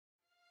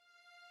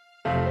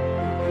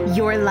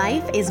Your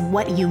life is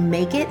what you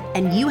make it,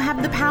 and you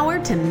have the power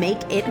to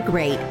make it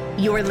great.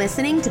 You're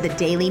listening to the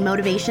Daily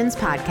Motivations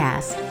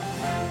Podcast.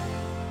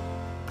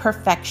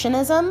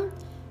 Perfectionism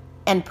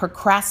and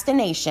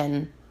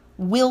procrastination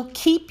will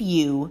keep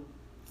you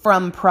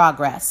from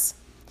progress.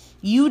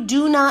 You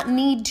do not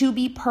need to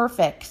be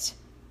perfect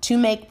to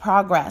make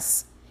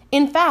progress.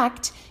 In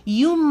fact,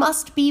 you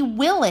must be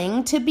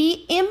willing to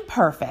be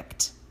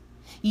imperfect.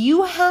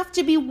 You have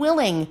to be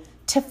willing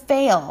to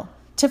fail,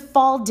 to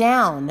fall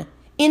down,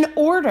 in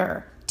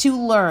order to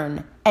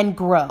learn and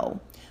grow.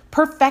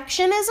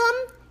 Perfectionism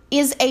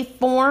is a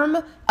form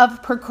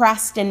of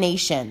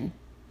procrastination.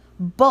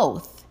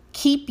 Both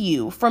keep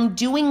you from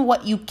doing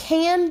what you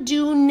can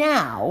do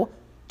now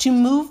to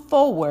move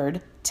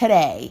forward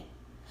today.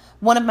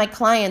 One of my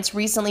clients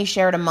recently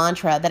shared a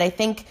mantra that I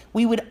think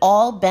we would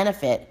all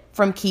benefit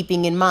from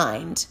keeping in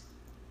mind.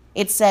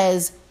 It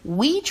says,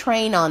 "We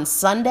train on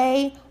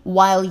Sunday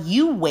while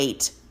you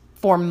wait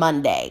for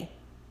Monday."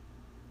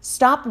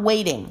 Stop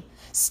waiting.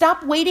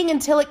 Stop waiting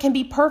until it can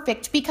be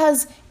perfect,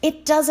 because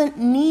it doesn't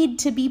need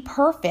to be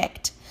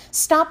perfect.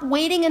 Stop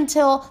waiting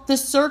until the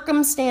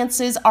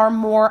circumstances are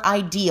more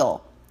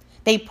ideal.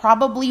 They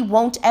probably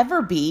won't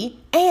ever be,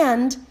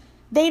 and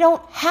they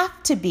don't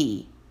have to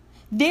be.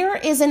 There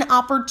is an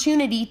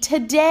opportunity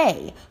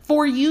today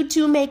for you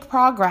to make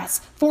progress,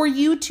 for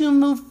you to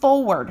move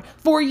forward,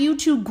 for you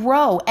to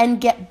grow and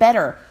get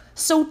better.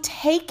 So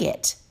take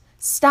it.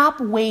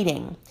 Stop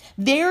waiting.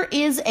 There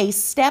is a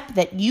step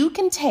that you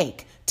can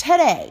take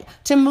today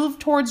to move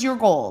towards your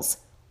goals.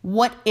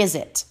 What is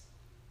it?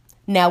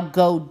 Now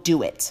go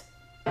do it.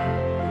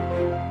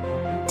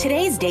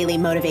 Today's daily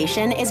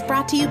motivation is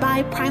brought to you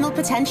by Primal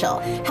Potential,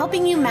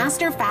 helping you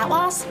master fat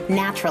loss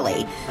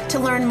naturally. To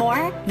learn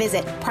more,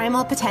 visit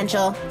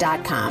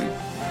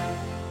primalpotential.com.